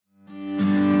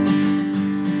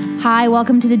Hi,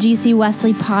 welcome to the GC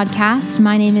Wesley podcast.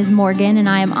 My name is Morgan, and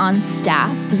I am on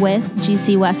staff with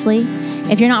GC Wesley.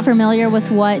 If you're not familiar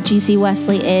with what GC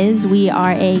Wesley is, we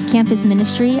are a campus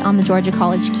ministry on the Georgia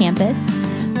College campus.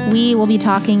 We will be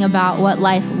talking about what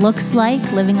life looks like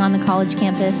living on the college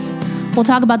campus. We'll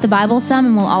talk about the Bible some,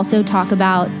 and we'll also talk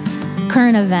about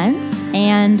current events,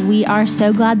 and we are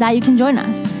so glad that you can join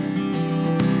us.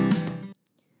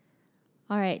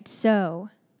 All right, so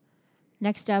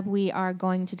next up, we are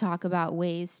going to talk about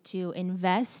ways to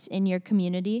invest in your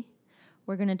community.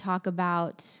 We're going to talk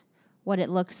about what it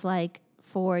looks like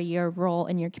for your role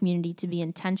in your community to be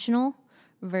intentional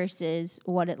versus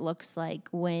what it looks like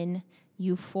when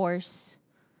you force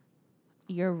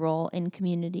your role in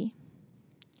community.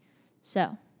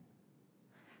 So,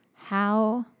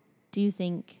 how do you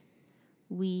think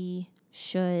we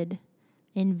should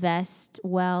invest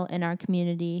well in our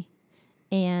community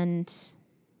and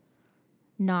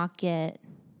not get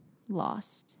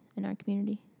lost in our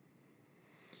community?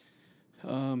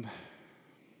 I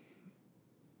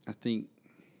think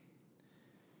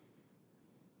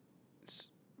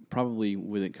probably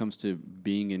when it comes to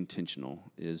being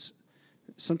intentional is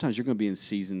sometimes you're going to be in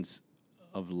seasons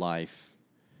of life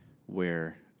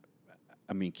where,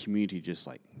 community just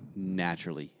like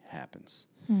naturally happens.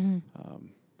 Mm-hmm.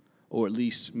 Or at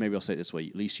least, maybe I'll say it this way,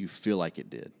 at least you feel like it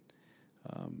did.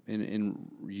 And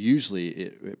usually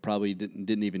it probably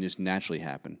didn't even just naturally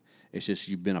happen. It's just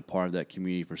you've been a part of that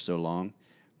community for so long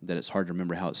that it's hard to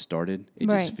remember how it started. It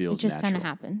just feels natural. It just kind of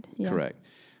happened. Yeah. Correct.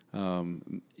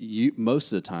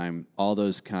 Most of the time, all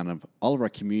of our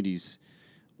communities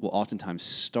will oftentimes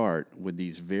start with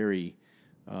these very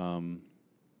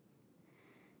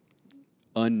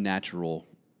unnatural,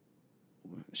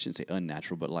 I shouldn't say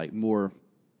unnatural, but like more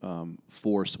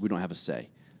forced. We don't have a say.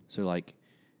 So like,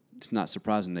 it's not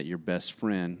surprising that your best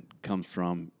friend comes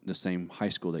from the same high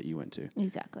school that you went to.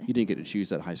 Exactly. You didn't get to choose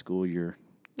that high school, your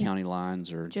county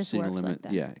lines or just city works limit. like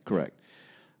that. Yeah, correct.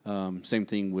 Same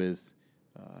thing with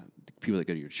people that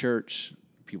go to your church,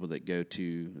 people that go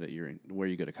to where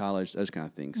you go to college, those kind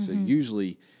of things. Mm-hmm. So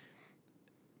usually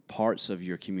parts of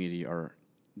your community are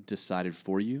decided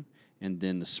for you, and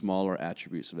then the smaller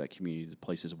attributes of that community, the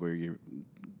places where your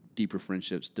deeper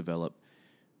friendships develop,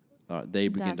 they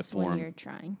begin to form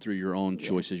through your own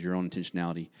choices, your own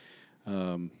intentionality.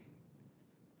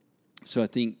 So I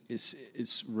think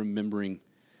it's remembering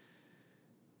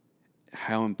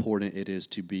how important it is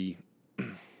to be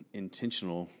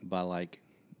intentional by like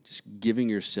just giving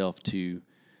yourself to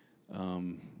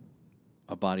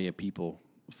a body of people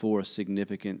for a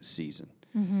significant season.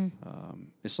 Mm-hmm.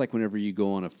 It's like whenever you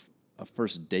go on a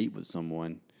first date with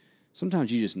someone,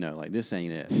 sometimes you just know, like, this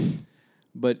ain't it.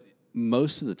 But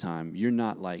most of the time, you're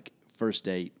not like first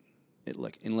date,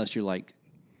 unless you're like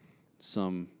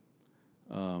some,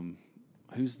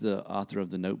 who's the author of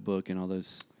The Notebook and all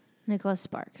those? Nicholas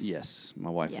Sparks. Yes, my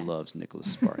wife loves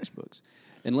Nicholas Sparks books.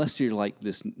 Unless you're like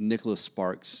this Nicholas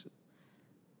Sparks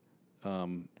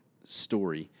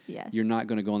story, you're not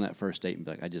going to go on that first date and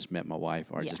be like, I just met my wife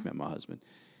or I just met my husband.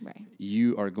 Right.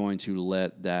 You are going to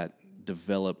let that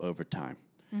develop over time.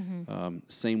 Mm-hmm.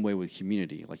 Same way with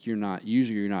community. Like you're not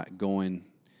going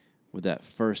with that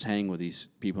first hang with these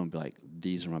people and be like,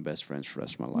 these are my best friends for the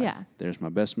rest of my life. Yeah. There's my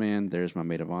best man. There's my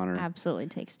maid of honor. Absolutely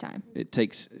takes time. It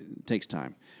takes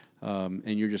time.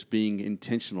 And you're just being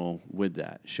intentional with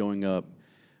that, showing up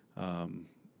time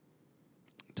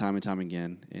and time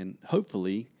again. And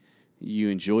hopefully you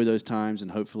enjoy those times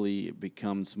and hopefully it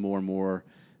becomes more and more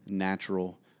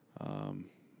natural.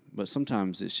 But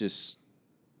sometimes it's just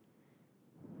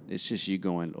you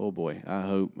going, oh boy, I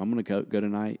hope I'm going to go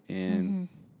tonight and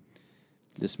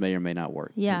this may or may not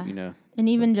work. Yeah. And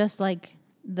even just like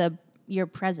your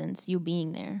presence, you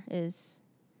being there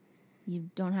you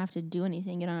don't have to do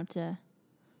anything. You don't have to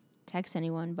text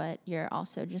anyone, but you're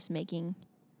also just making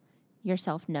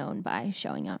yourself known by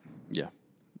showing up. Yeah,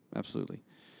 absolutely.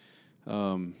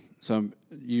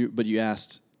 But you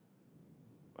asked,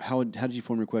 how did you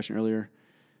form your question earlier?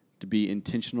 To be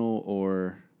intentional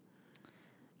or?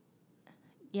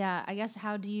 Yeah, I guess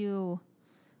how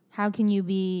can you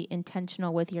be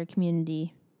intentional with your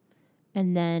community?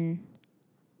 And then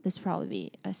this will probably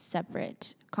be a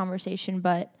separate conversation,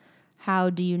 but how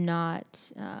do you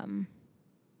not how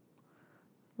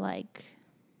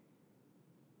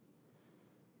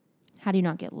do you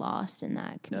not get lost in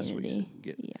that community? That's what you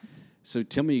said. So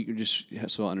tell me, just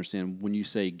so I understand, when you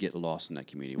say get lost in that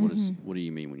community, what do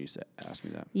you mean when you ask me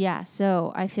that? Yeah,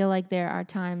 so I feel like there are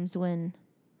times when,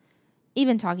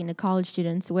 even talking to college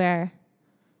students, where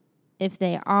if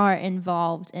they are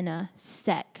involved in a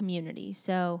set community,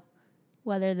 so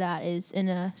whether that is in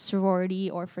a sorority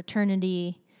or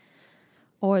fraternity,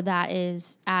 or that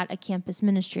is at a campus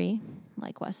ministry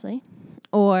like Wesley,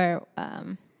 or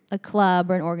a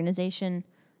club or an organization.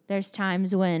 There's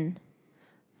times when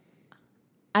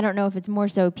I don't know if it's more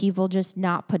so people just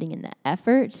not putting in the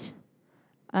effort.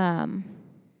 I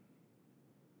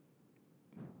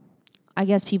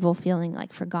guess people feeling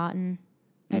like forgotten.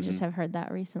 I just have heard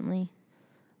that recently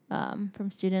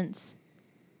from students.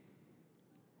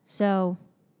 So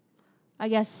I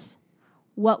guess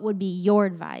what would be your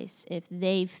advice if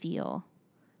they feel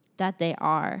that they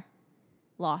are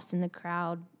lost in the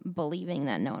crowd, believing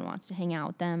that no one wants to hang out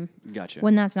with them? Gotcha.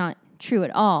 When that's not true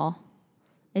at all.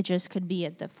 It just could be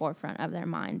at the forefront of their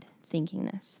mind thinking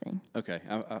this thing. Okay,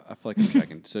 I feel like I'm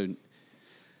tracking.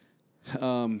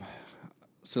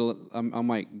 So I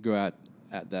might go at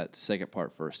that second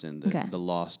part first and the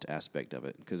lost aspect of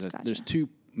it, because there's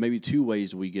maybe two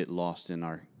ways we get lost in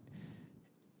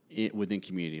within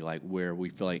community, like where we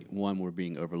feel like, one, we're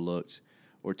being overlooked,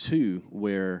 or two,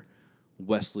 where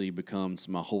Wesley becomes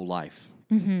my whole life,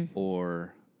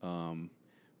 or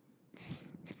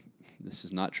this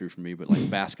is not true for me, but like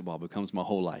basketball becomes my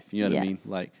whole life. You know what I mean?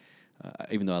 Like,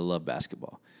 even though I love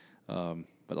basketball,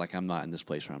 but like I'm not in this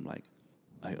place where I'm like,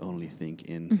 I only think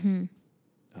in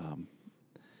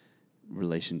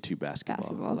relation to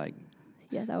basketball. Like,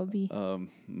 yeah, that would be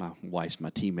my wife's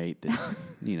my teammate. That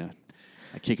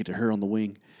I kick it to her on the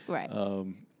wing. Right.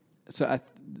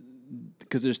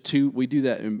 Because we do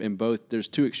that in both. There's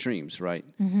two extremes, right?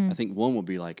 I think one will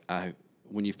be like,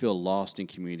 when you feel lost in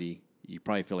community, you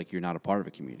probably feel like you're not a part of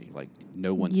a community. Like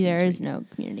no one sees me. There is no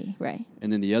community, right?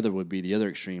 And then the other would be, the other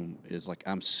extreme is like,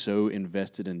 I'm so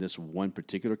invested in this one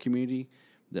particular community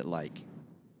that like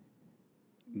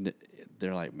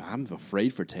they're like, I'm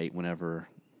afraid for Tate whenever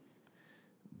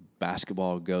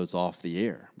basketball goes off the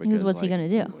air, because what's he going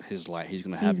to do? He's going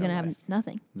to have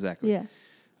nothing. Exactly. Yeah.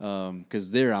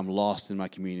 Because there I'm lost in my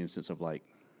community in the sense of like,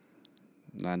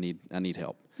 I need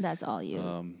help. That's all you.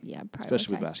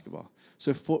 Especially with basketball.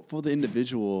 So for the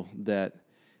individual that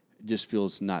just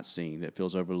feels not seen, that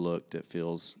feels overlooked, that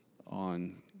feels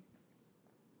on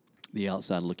the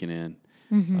outside looking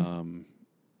in.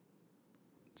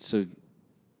 So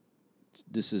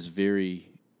this is very,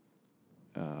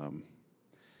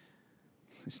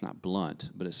 it's not blunt,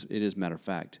 but it is matter of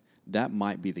fact. That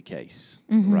might be the case,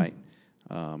 right?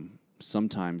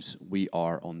 Sometimes we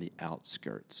are on the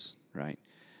outskirts, right?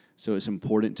 So it's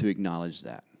important to acknowledge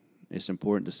that. It's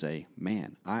important to say,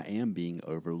 man, I am being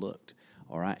overlooked,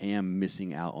 or I am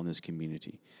missing out on this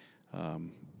community.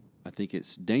 I think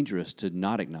it's dangerous to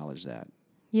not acknowledge that.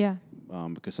 Yeah.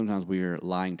 Because sometimes we are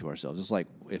lying to ourselves. It's like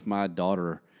if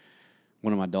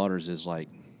one of my daughters is like,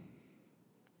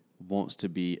 wants to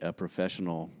be a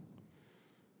professional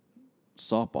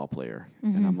softball player,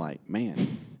 and I'm like, man,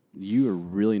 you are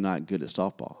really not good at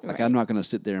softball. Like, I'm not going to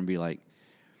sit there and be like,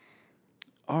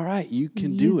 all right, you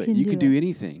can do it. You can do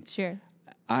anything. Sure.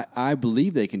 I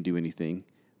believe they can do anything,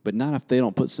 but not if they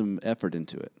don't put some effort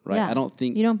into it, right? Yeah. I don't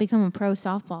think... You don't become a pro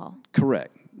softball.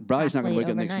 Correct. Bradley's not going to wake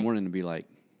overnight. up next morning and be like,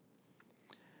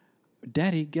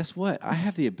 Daddy, guess what? I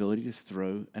have the ability to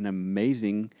throw an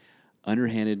amazing,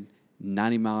 underhanded,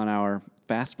 90-mile-an-hour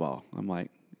fastball. I'm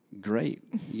like, great.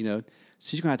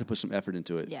 She's going to have to put some effort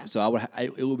into it. Yeah. So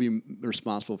it will be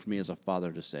responsible for me as a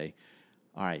father to say,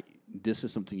 all right, this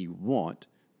is something you want.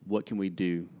 What can we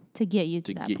do to get you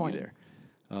to that point? You there?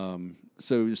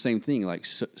 So the same thing, like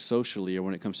socially, or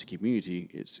when it comes to community,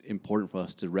 it's important for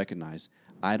us to recognize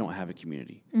I don't have a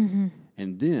community.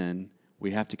 And then we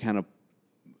have to kind of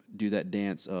do that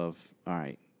dance of, all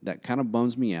right, that kind of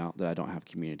bums me out that I don't have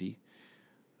community.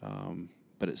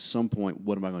 But at some point,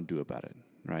 what am I going to do about it,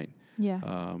 right?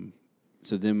 Yeah.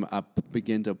 So then I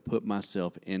begin to put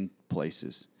myself in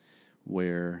places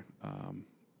where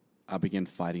I begin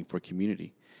fighting for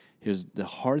community. Here's the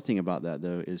hard thing about that,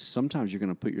 though, is sometimes you're going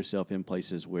to put yourself in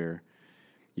places where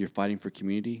you're fighting for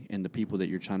community, and the people that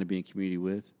you're trying to be in community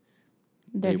with,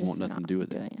 they want nothing to do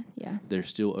with it. Yeah. They're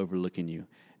still overlooking you,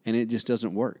 and it just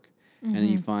doesn't work. And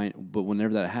then but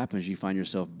whenever that happens, you find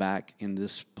yourself back in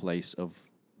this place of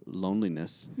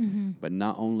loneliness, but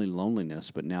not only loneliness,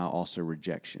 but now also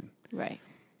rejection. Right.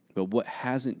 But what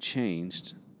hasn't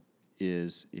changed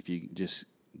is, if you just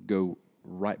go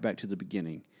right back to the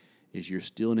beginning, is you're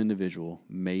still an individual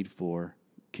made for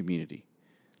community.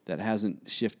 That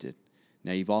hasn't shifted.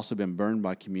 Now, you've also been burned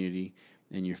by community,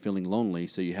 and you're feeling lonely,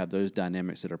 so you have those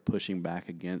dynamics that are pushing back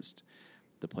against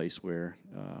the place where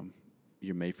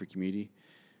you're made for community.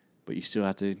 But you still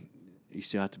have to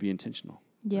be intentional.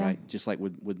 Yeah. Right? Just like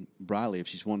with Briley, if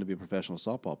she's wanting to be a professional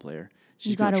softball player,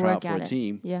 she's You going to gotta try work out for at a it.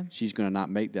 team. Yeah. She's going to not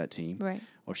make that team. Right.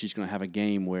 Or she's going to have a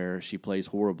game where she plays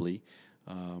horribly,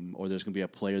 or there's going to be a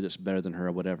player that's better than her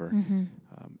or whatever. Mm-hmm.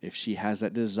 If she has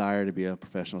that desire to be a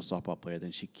professional softball player,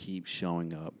 then she keeps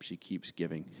showing up. She keeps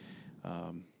giving.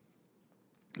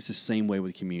 It's the same way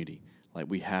with community. Like,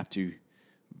 we have to,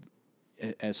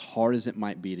 as hard as it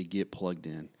might be to get plugged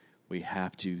in, we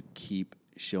have to keep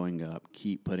showing up,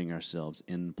 keep putting ourselves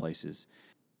in places.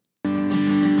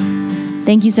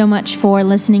 Thank you so much for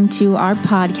listening to our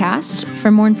podcast.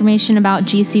 For more information about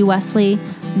GC Wesley,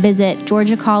 visit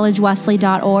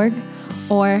georgiacollegewesley.org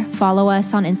or follow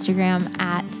us on Instagram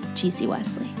at GC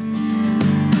Wesley.